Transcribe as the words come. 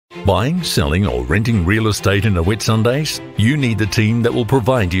Buying, selling or renting real estate in the Whitsundays? You need the team that will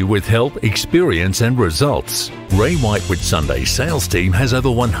provide you with help, experience and results. Ray White Whitsunday sales team has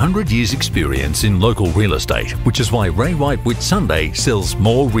over 100 years experience in local real estate, which is why Ray White Whitsunday sells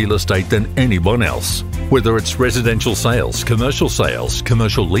more real estate than anyone else. Whether it's residential sales,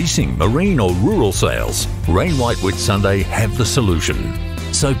 commercial leasing, marine or rural sales, Ray White Whitsunday have the solution.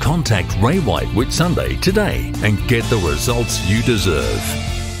 So contact Ray White Whitsunday today and get the results you deserve.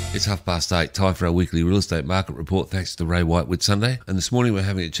 It's 8:30, time for our weekly real estate market report thanks to Ray White Whitsunday. And this morning we're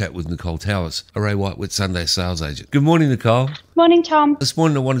having a chat with Nichole Towers, a Ray White Whitsunday sales agent. Good morning, Nichole. Morning, Tom. This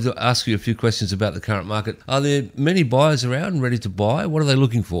morning I wanted to ask you a few questions about the current market. Are there many buyers around and ready to buy? What are they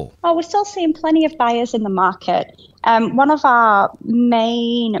looking for? Oh, we're still seeing plenty of buyers in the market. One of our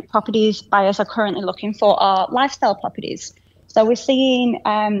main properties buyers are currently looking for are lifestyle properties. So we're seeing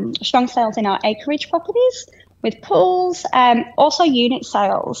strong sales in our acreage properties with pools, also unit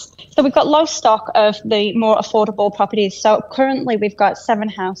sales. So we've got low stock of the more affordable properties. So currently we've got 7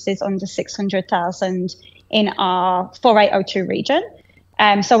 houses under 600,000 in our 4802 region.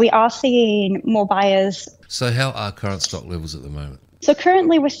 So we are seeing more buyers. So how are current stock levels at the moment? So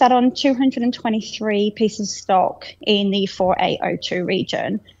currently we're set on 223 pieces of stock in the 4802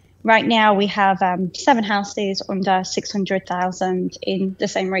 region. Right now we have 7 houses under 600,000 in the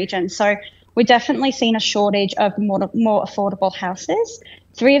same region. So we're definitely seeing a shortage of more affordable houses.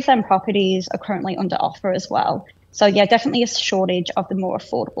 3 of them properties are currently under offer as well. So yeah, definitely a shortage of the more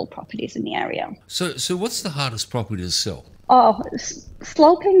affordable properties in the area. So what's the hardest property to sell? Oh,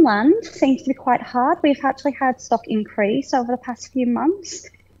 sloping land seems to be quite hard. We've actually had stock increase over the past few months.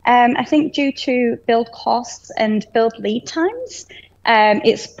 I think due to build costs and build lead times,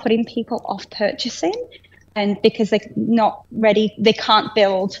 it's putting people off purchasing. And because they're not ready, they can't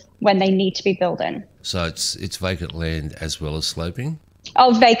build when they need to be building. So it's vacant land as well as sloping?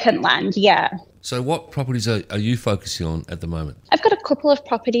 Oh, vacant land, yeah. So what properties are you focusing on at the moment? I've got a couple of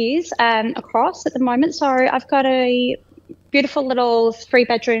properties across at the moment. So I've got a beautiful little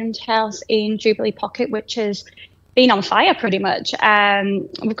 3-bedroomed house in Jubilee Pocket, which has been on fire pretty much.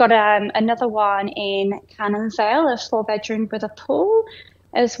 We've got another one in Cannonsvale, a 4-bedroom with a pool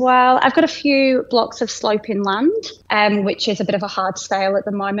as well. I've got a few blocks of sloping land, which is a bit of a hard sale at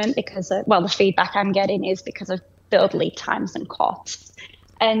the moment because, the feedback I'm getting is because of build lead times and costs.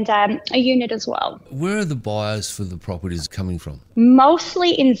 And a unit as well. Where are the buyers for the properties coming from?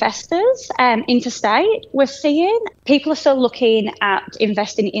 Mostly investors, interstate. We're seeing people are still looking at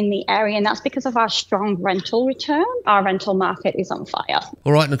investing in the area, and that's because of our strong rental return. Our rental market is on fire.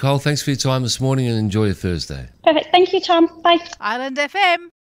 All right, Nichole, thanks for your time this morning and enjoy your Thursday. Perfect. Thank you, Tom. Bye. IslandFM.